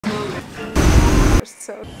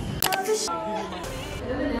so.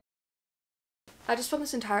 I just filmed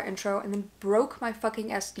this entire intro and then broke my fucking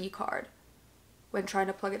SD card when trying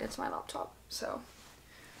to plug it into my laptop. So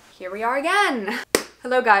here we are again.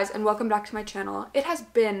 Hello guys and welcome back to my channel. It has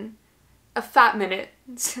been a fat minute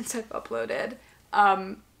since I've uploaded.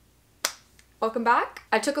 Welcome back.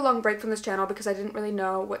 I took a long break from this channel because I didn't really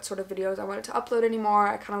know what sort of videos I wanted to upload anymore.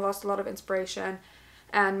 I kind of lost a lot of inspiration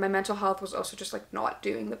and my mental health was also just like not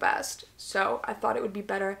doing the best. So I thought it would be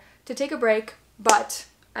better to take a break, but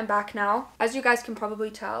I'm back now. As you guys can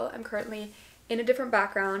probably tell, I'm currently in a different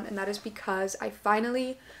background, and that is because I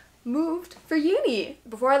finally moved for uni.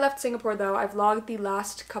 Before I left Singapore though, I vlogged the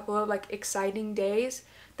last couple of like exciting days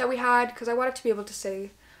that we had because I wanted to be able to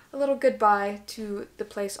say a little goodbye to the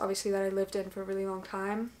place obviously that I lived in for a really long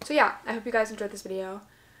time. So yeah, I hope you guys enjoyed this video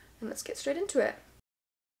and let's get straight into it.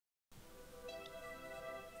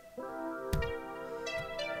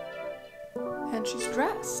 And she's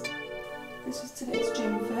dressed. This is today's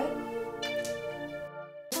gym fit.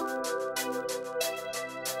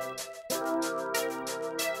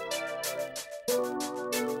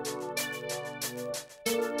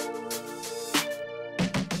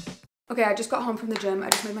 Okay, I just got home from the gym. I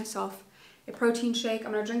just made myself a protein shake.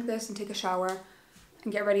 I'm gonna drink this and take a shower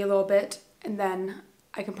and get ready a little bit, and then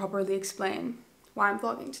I can properly explain why I'm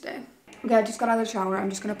vlogging today. Okay, I just got out of the shower. I'm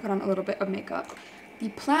just gonna put on a little bit of makeup. The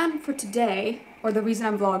plan for today, or the reason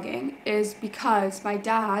I'm vlogging, is because my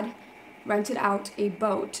dad rented out a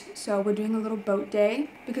boat. So we're doing a little boat day.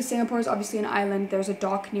 Because Singapore is obviously an island, there's a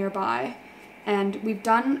dock nearby. And we've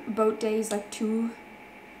done boat days like 2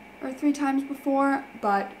 or 3 times before,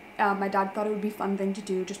 but my dad thought it would be a fun thing to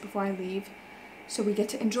do just before I leave. So we get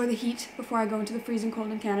to enjoy the heat before I go into the freezing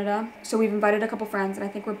cold in Canada. So we've invited a couple friends and I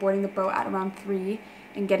think we're boarding the boat at around 3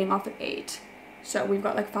 and getting off at 8. So we've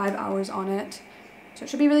got like 5 hours on it. So it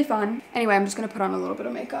should be really fun. Anyway, I'm just gonna put on a little bit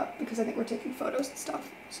of makeup because I think we're taking photos and stuff.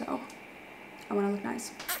 So I wanna look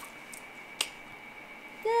nice.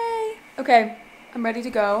 Yay! Okay, I'm ready to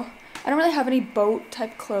go. I don't really have any boat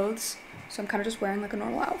type clothes, so I'm kind of just wearing like a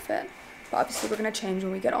normal outfit. But obviously we're gonna change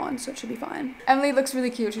when we get on, so it should be fine. Emily looks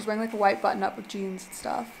really cute. She's wearing like a white button up with jeans and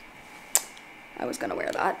stuff. I was gonna wear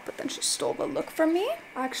that, but then she stole the look from me.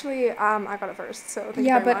 Actually, I got it first, so thank you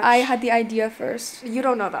Yeah, very but much. I had the idea first. You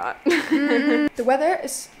don't know that. The weather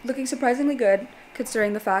is looking surprisingly good,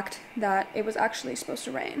 considering the fact that it was actually supposed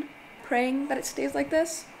to rain. Praying that it stays like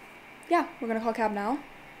this. Yeah, we're gonna call a cab now,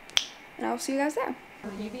 and I'll see you guys there.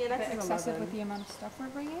 Maybe an Excessive with the amount of stuff we're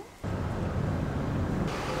bringing.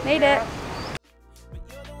 Made it.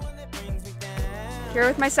 Here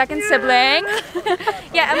with my second sibling.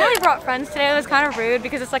 Yeah, Emily brought friends today. It was kind of rude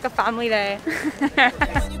because it's like a family day.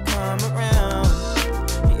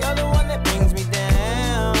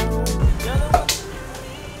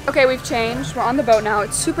 Okay, we've changed. We're on the boat now.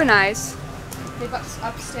 It's super nice. They've got this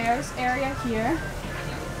upstairs area here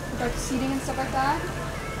with like seating and stuff like that.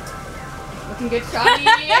 Looking good, Shawty.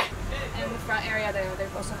 And the front area there,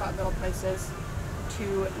 they've also got little places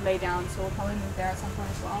to lay down, so we'll probably move there at some point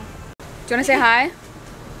as well. Do you want to say hi?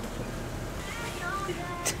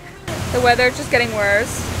 The weather's just getting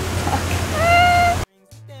worse.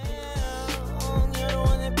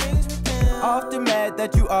 Often mad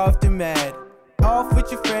that you often mad. Off with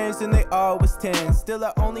your friends and they always tend. Still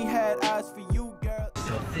I only had eyes for you, girl.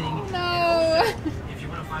 No!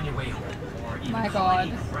 My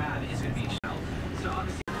God.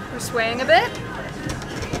 We're swaying a bit.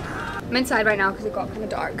 I'm inside right now because it got kind of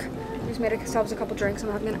dark. We just made ourselves a couple drinks.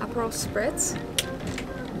 I'm having an Aperol Spritz.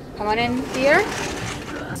 Come on in, dear.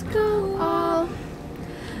 Let's go all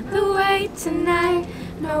the way tonight.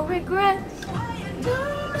 No regrets.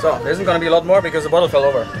 So, there isn't going to be a lot more because the bottle fell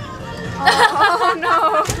over. Oh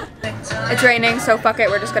no! It's raining, so fuck it.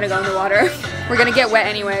 We're just gonna go in the water. We're gonna get wet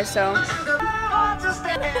anyway, so.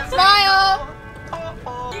 Smile!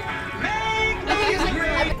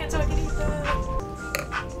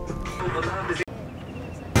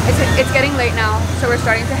 It's getting late now, so we're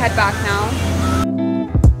starting to head back now.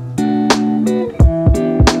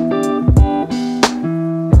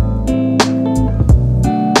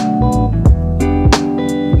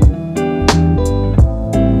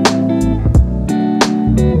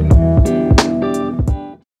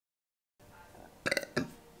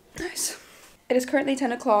 Nice. It is currently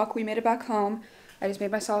 10 o'clock. We made it back home. I just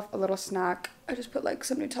made myself a little snack. I just put like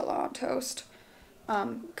some Nutella on toast.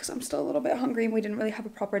 Because I'm still a little bit hungry and we didn't really have a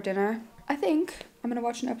proper dinner. I think I'm gonna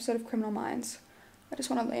watch an episode of Criminal Minds. I just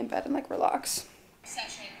want to lay in bed and like relax.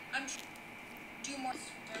 Session. I'm do more.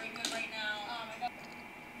 Very good right now.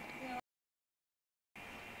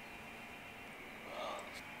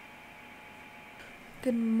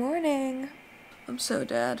 Good morning. I'm so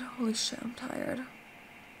dead. Holy shit, I'm tired.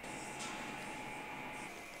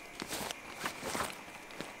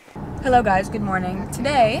 Hello guys, good morning.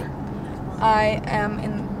 Today, I am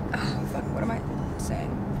in, fuck, what am I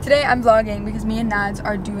saying? Today I'm vlogging because me and Nads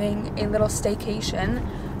are doing a little staycation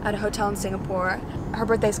at a hotel in Singapore. Her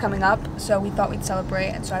birthday's coming up, so we thought we'd celebrate,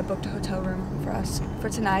 and so I booked a hotel room for us for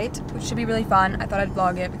tonight, which should be really fun. I thought I'd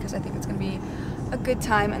vlog it because I think it's gonna be a good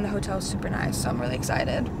time, and the hotel is super nice, so I'm really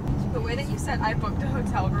excited. The way that you said I booked a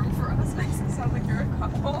hotel room for us makes it sound like you're a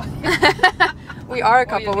couple. We are a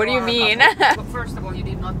couple, what do you mean? But first of all, you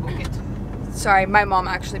did not book it. Sorry, my mom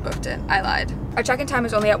actually booked it. I lied. Our check-in time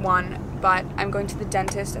is only at 1, but I'm going to the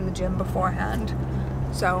dentist and the gym beforehand.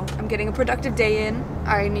 So I'm getting a productive day in.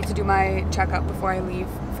 I need to do my checkup before I leave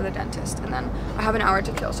for the dentist, and then I have an hour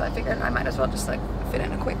to kill, so I figured I might as well just like fit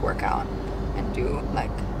in a quick workout and do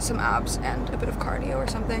like some abs and a bit of cardio or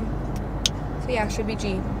something. So yeah, should be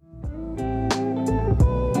G.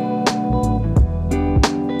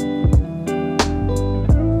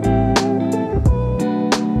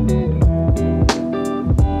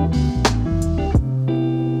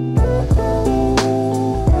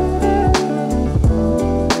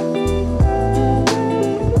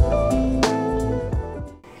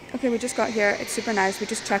 Okay, we just got here. It's super nice. We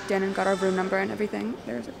just checked in and got our room number and everything.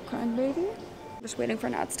 There's a crying baby. Just waiting for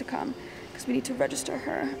Nads to come because we need to register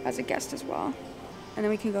her as a guest as well. And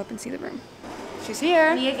then we can go up and see the room. She's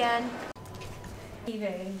here. Me again.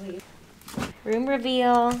 Room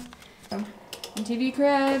reveal. And TV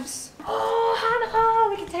cribs. Oh, Hannah,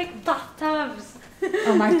 we can take bathtubs.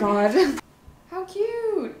 Oh my god. How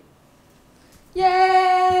cute.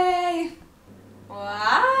 Yay!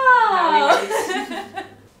 Wow.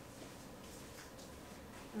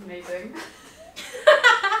 Amazing.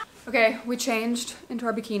 Okay, we changed into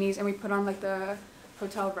our bikinis and we put on like the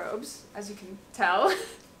hotel robes, as you can tell.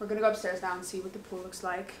 We're gonna go upstairs now and see what the pool looks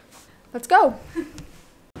like. Let's go.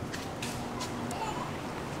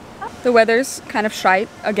 The weather's kind of shite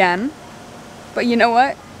again, but you know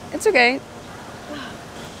what? It's okay.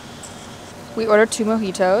 We ordered 2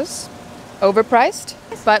 mojitos, overpriced,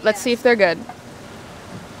 but let's see if they're good.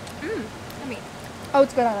 Oh,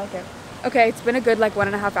 it's good, I like it. Okay, it's been a good like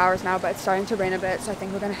 1.5 hours now, but it's starting to rain a bit, so I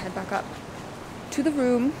think we're gonna head back up to the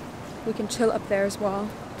room. We can chill up there as well.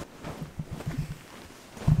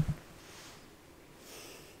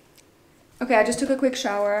 Okay, I just took a quick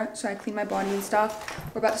shower, so I cleaned my body and stuff.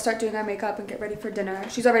 We're about to start doing our makeup and get ready for dinner.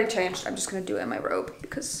 She's already changed. I'm just gonna do it in my robe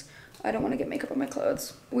because I don't want to get makeup on my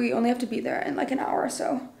clothes. We only have to be there in like an hour,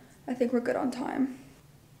 so I think we're good on time.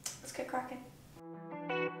 Let's get cracking.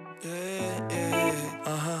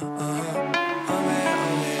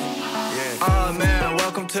 Oh man,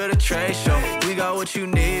 welcome to the trade show. We got what you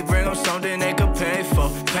need, bring them something they could pay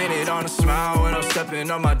for. Painted on a smile when I'm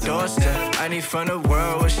stepping on my doorstep. I need from the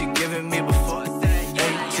world what she giving me before.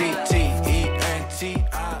 A-T-T-E-N-T-I-O-N.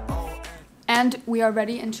 And we are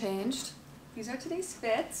ready and changed. These are today's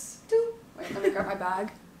fits. Wait, let me grab my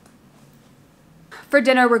bag. For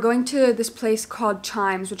dinner, we're going to this place called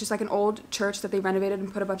Chimes, which is like an old church that they renovated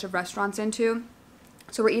and put a bunch of restaurants into.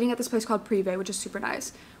 So we're eating at this place called Privé, which is super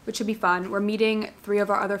nice, which should be fun. We're meeting 3 of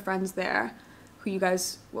our other friends there, who you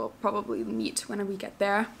guys will probably meet when we get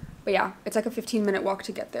there. But yeah, it's like a 15-minute walk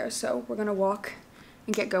to get there, so we're gonna walk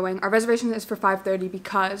and get going. Our reservation is for 5:30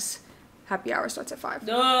 because happy hour starts at 5.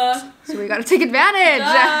 Duh. So we gotta take advantage.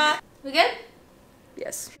 Duh. We good?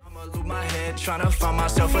 Yes. I'ma lose my head, trying to find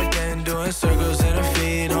myself again, doing circles in a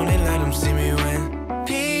feed, only let them see me win.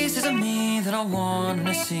 Pieces of me that I want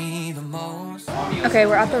to see the most. Okay,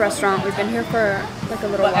 we're at the restaurant. We've been here for like a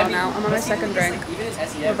little while now. I'm on my second drink.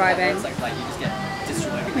 We're vibing.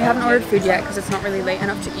 We haven't ordered food yet because it's not really late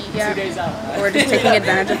enough to eat yet. We're just taking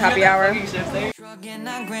advantage of happy hour. Shrugging,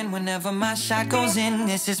 I grin whenever my shot goes in.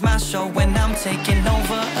 This is my show when I'm taking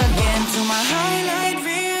over again. To my highlight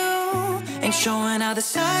reel, ain't showing how the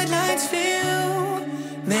sidelines feel.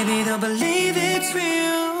 Maybe they'll believe it's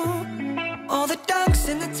real. All the dunks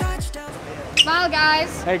and the touchdowns. Smile,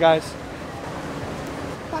 guys. Hey guys.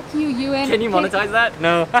 Fuck you, Ewan. Can you monetize that?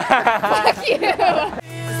 No. Fuck you.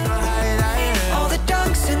 All the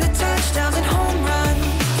dunks and the touchdowns and home runs.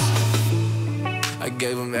 I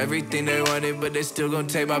gave them everything they wanted, but they still gonna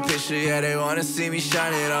take my picture. Yeah, they wanna see me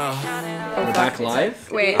shine it off. We're back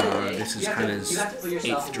live. Wait. This is Hannah's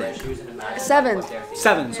 8th drink. 7.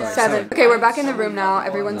 7, sorry. 7. Okay, we're back in the room now.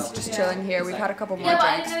 Everyone's just chilling here. We've had a couple more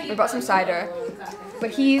drinks. We bought some cider. But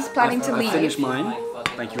he's planning to leave. I finished mine.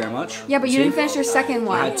 Thank you very much. Yeah, but you didn't finish your second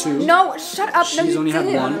one. I had 2. No, shut up. No, She's you only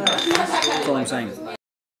didn't. had 1. That's all I'm saying.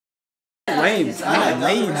 Right Lame.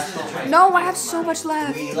 Lame. No, I have so much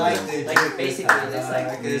left.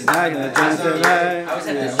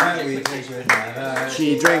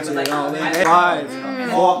 She drinks it all in 5, 4.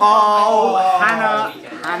 Oh, Hannah.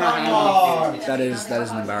 That is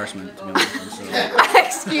an embarrassment to be honest. So.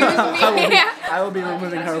 Excuse me. I will be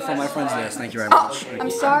removing her from my friends list. Thank you very much.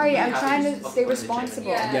 I'm sorry. I'm trying to stay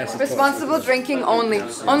responsible. Yes, of responsible drinking only.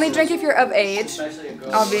 Only drink if you're of age.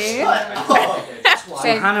 Obvi.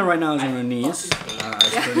 So Hannah right now is on her knees.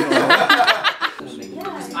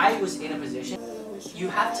 I was in a position. You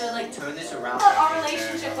have to like turn this around. Our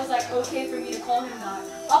relationship was like okay for me to call him that.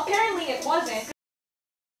 Apparently it wasn't.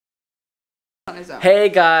 Hey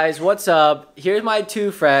guys, what's up? Here's my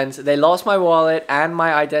 2 friends. They lost my wallet and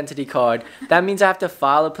my identity card. That means I have to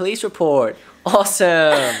file a police report.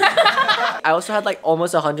 Awesome. I also had like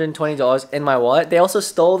almost $120 in my wallet. They also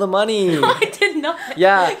stole the money. No, I did not.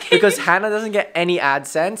 Yeah, because Hannah doesn't get any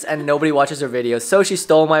AdSense and nobody watches her videos, so she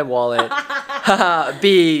stole my wallet. Haha,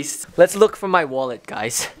 beast. Let's look for my wallet,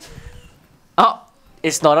 guys. Oh,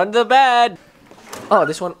 it's not under the bed. Oh,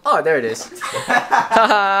 this one. Oh, there it is.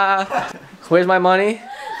 Haha. Where's my money?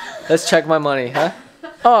 Let's check my money, huh?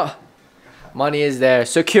 Oh, money is there.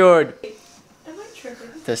 Secured. Am I tripping?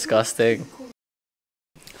 Disgusting.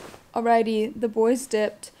 Alrighty, the boys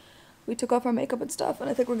dipped. We took off our makeup and stuff, and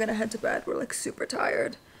I think we're gonna head to bed. We're like super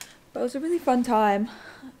tired. But it was a really fun time.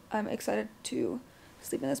 I'm excited to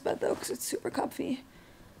sleep in this bed though, because it's super comfy.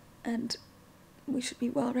 And we should be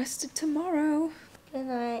well rested tomorrow. Good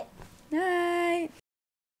night. Night.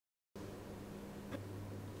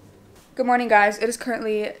 Good morning, guys. It is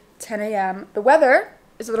currently 10 a.m. The weather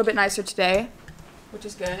is a little bit nicer today, which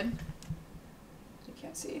is good. You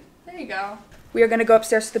can't see. There you go. We are going to go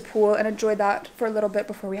upstairs to the pool and enjoy that for a little bit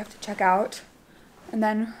before we have to check out. And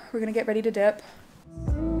then we're going to get ready to dip.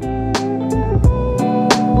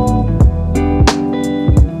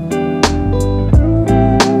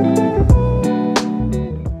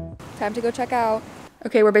 Time to go check out.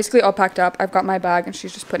 Okay, we're basically all packed up. I've got my bag and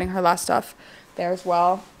she's just putting her last stuff there as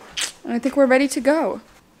well. And I think we're ready to go.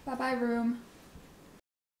 Bye-bye, room.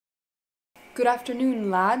 Good afternoon,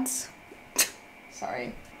 lads.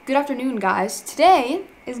 Sorry. Good afternoon, guys. Today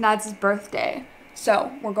is Nads' birthday.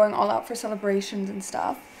 So, we're going all out for celebrations and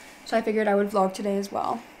stuff. So I figured I would vlog today as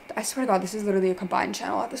well. I swear to God, this is literally a combined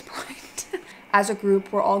channel at this point. As a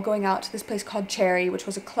group, we're all going out to this place called Cherry, which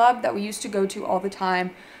was a club that we used to go to all the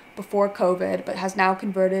time before COVID, but has now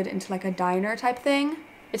converted into like a diner type thing.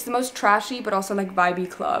 It's the most trashy, but also like vibey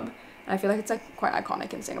club. And I feel like it's like quite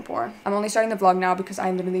iconic in Singapore. I'm only starting the vlog now because I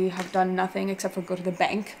literally have done nothing except for go to the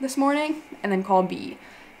bank this morning and then call B.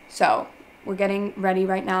 So we're getting ready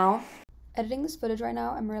right now. Editing this footage right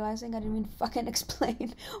now, I'm realizing I didn't even fucking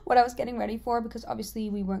explain what I was getting ready for because obviously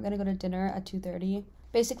we weren't gonna go to dinner at 2:30.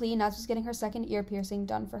 Basically, Naz was getting her 2nd ear piercing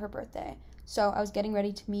done for her birthday. So I was getting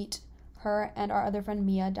ready to meet her and our other friend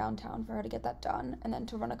Mia downtown for her to get that done and then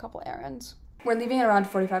to run a couple errands. We're leaving in around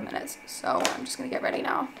 45 minutes, so I'm just gonna get ready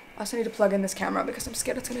now. I also need to plug in this camera because I'm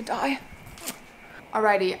scared it's gonna die.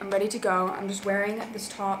 Alrighty, I'm ready to go. I'm just wearing this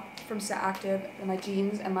top from Set Active and my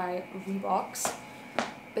jeans and my Reeboks.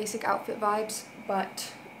 Basic outfit vibes,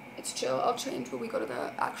 but it's chill. I'll change when we go to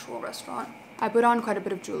the actual restaurant. I put on quite a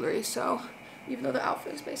bit of jewelry, so even though the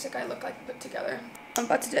outfit is basic, I look like put together. I'm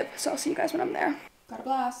about to dip, so I'll see you guys when I'm there. Got a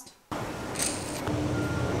blast.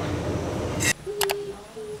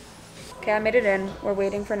 Okay, I made it in. We're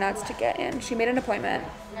waiting for Nats to get in. She made an appointment,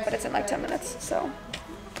 but it's in like 10 minutes, so.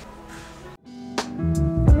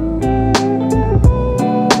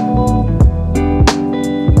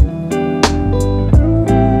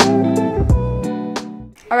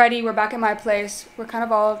 Alrighty, we're back at my place. We're kind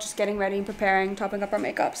of all just getting ready, preparing, topping up our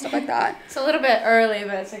makeup, stuff like that. It's a little bit early,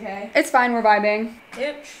 but it's okay. It's fine, we're vibing.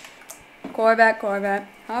 Yep. Corvette.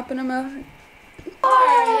 Hop in a movie.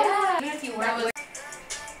 Oh, yeah.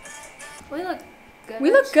 We look good. We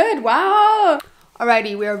look good, wow.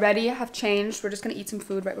 Alrighty, we are ready, have changed. We're just gonna eat some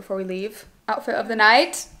food right before we leave. Outfit of the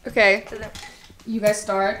night. Okay, you guys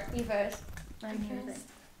start. You first.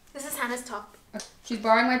 This is Hannah's top. She's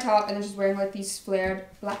borrowing my top and then she's wearing like these flared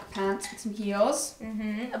black pants with some heels.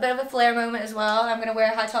 A bit of a flare moment as well. I'm gonna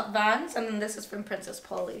wear high top Vans, and then this is from Princess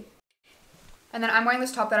Polly. And then I'm wearing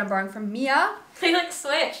this top that I'm borrowing from Mia. They like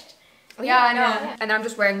switched. Yeah, I know. Yeah. And then I'm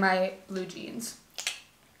just wearing my blue jeans.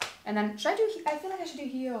 And then, should I do, I feel like I should do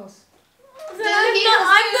heels. I'm gonna be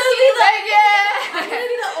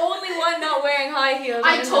the only one not wearing high heels.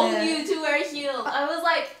 I told you to wear heels. I was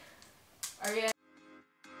like, are you?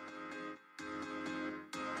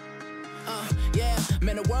 Yeah,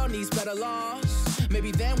 man, the world needs better laws.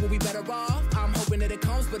 Maybe then we'll be better off. I'm hoping that it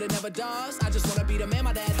comes, but it never does. I just wanna be the man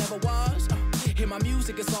my dad never was. Hear my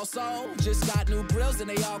music, it's all soul. Just got new grills and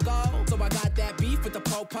they all go. So I got that beef with the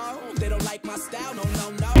po-po. They don't like my style, no,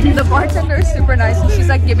 no, no. The bartender is super nice. She's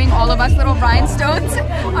like giving all of us little rhinestones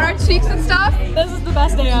on our cheeks and stuff. This is the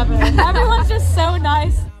best day ever. Everyone's just so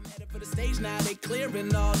nice. For the stage now, they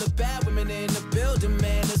clearing all the bad women in the building,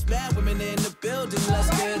 man. There's bad women in the building. Let's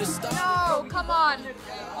get it started. No, come on.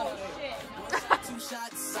 Oh shit. 2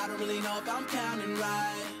 shots, I don't really know if I'm counting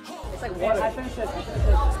right. It's like water. Good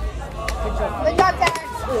job, guys.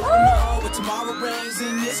 But tomorrow brings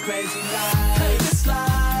in this crazy life. Hey, this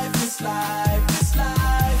life, this life, this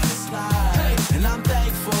life, this life. And I'm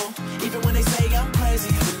thankful, even when they say I'm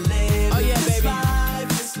crazy to live. Oh yeah, this baby. Life,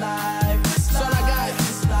 this life, this life, all I got.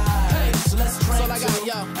 This life. So let's drink all I got,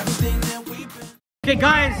 yo. Everything that we've been. Okay,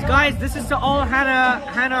 guys, this is to all Hannah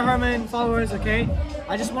Herrmann followers. Okay,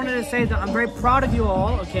 I just wanted to say that I'm very proud of you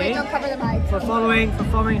all. Okay, Wait, don't cover the mic. for following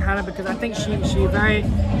Hannah, because I think she very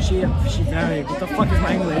what the fuck is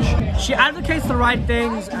my English? She advocates the right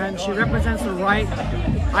things and she represents the right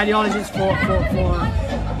ideologies for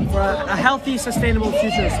a healthy, sustainable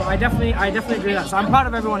future. So I definitely agree with that. So I'm proud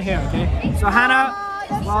of everyone here. Okay, so Hannah,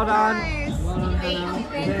 well done, well done,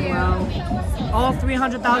 Hannah, you're doing well. All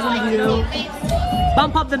 300,000 of you.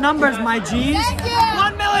 Bump up the numbers, my G's.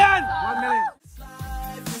 1 million! 1 million.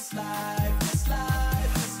 This life, this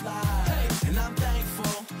life, this life. And I'm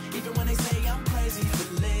thankful, even when they say I'm crazy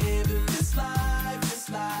for living this life, this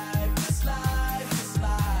life, this life, this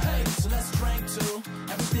life. So let's drink to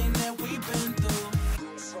everything that we've been through.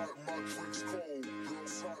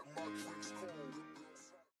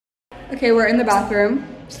 Okay, we're in the bathroom.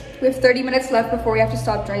 We have 30 minutes left before we have to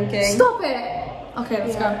stop drinking. Stop it! Okay,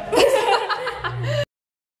 let's go.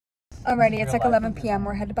 Alrighty, it's like 11 p.m.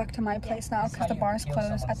 We're headed back to my place now because the bars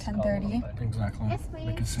close at 10:30. Exactly.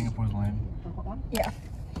 Because Singapore's lame. Yeah.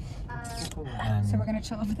 So we're gonna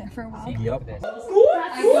chill over there for a while. Yup.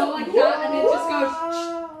 I go like that and it just goes.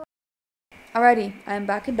 Alrighty, I'm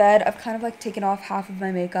back in bed. I've kind of like taken off half of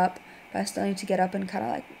my makeup, but I still need to get up and kind of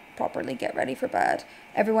like properly get ready for bed.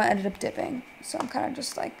 Everyone ended up dipping, so I'm kind of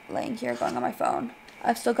just like laying here going on my phone.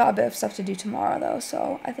 I've still got a bit of stuff to do tomorrow though,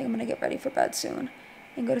 so I think I'm gonna get ready for bed soon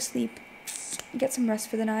and go to sleep and get some rest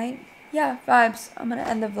for the night. Yeah, vibes. I'm gonna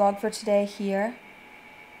end the vlog for today here,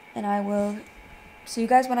 and I will see you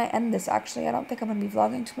guys when I end this. Actually, I don't think I'm gonna be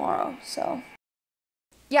vlogging tomorrow, so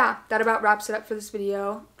yeah, that about wraps it up for this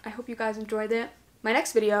video. I hope you guys enjoyed it. My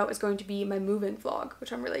next video is going to be my move-in vlog,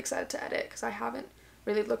 which I'm really excited to edit because I haven't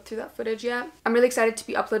really looked through that footage yet. I'm really excited to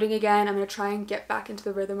be uploading again. I'm gonna try and get back into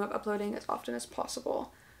the rhythm of uploading as often as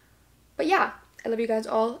possible. But yeah, I love you guys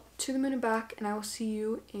all to the moon and back, and I will see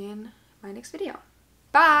you in my next video.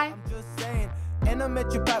 Bye! I'm just saying, and I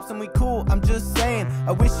met your pops and we cool. I'm just saying,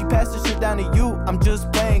 I wish you passed the shit down to you. I'm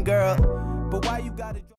just playing, girl. But why you gotta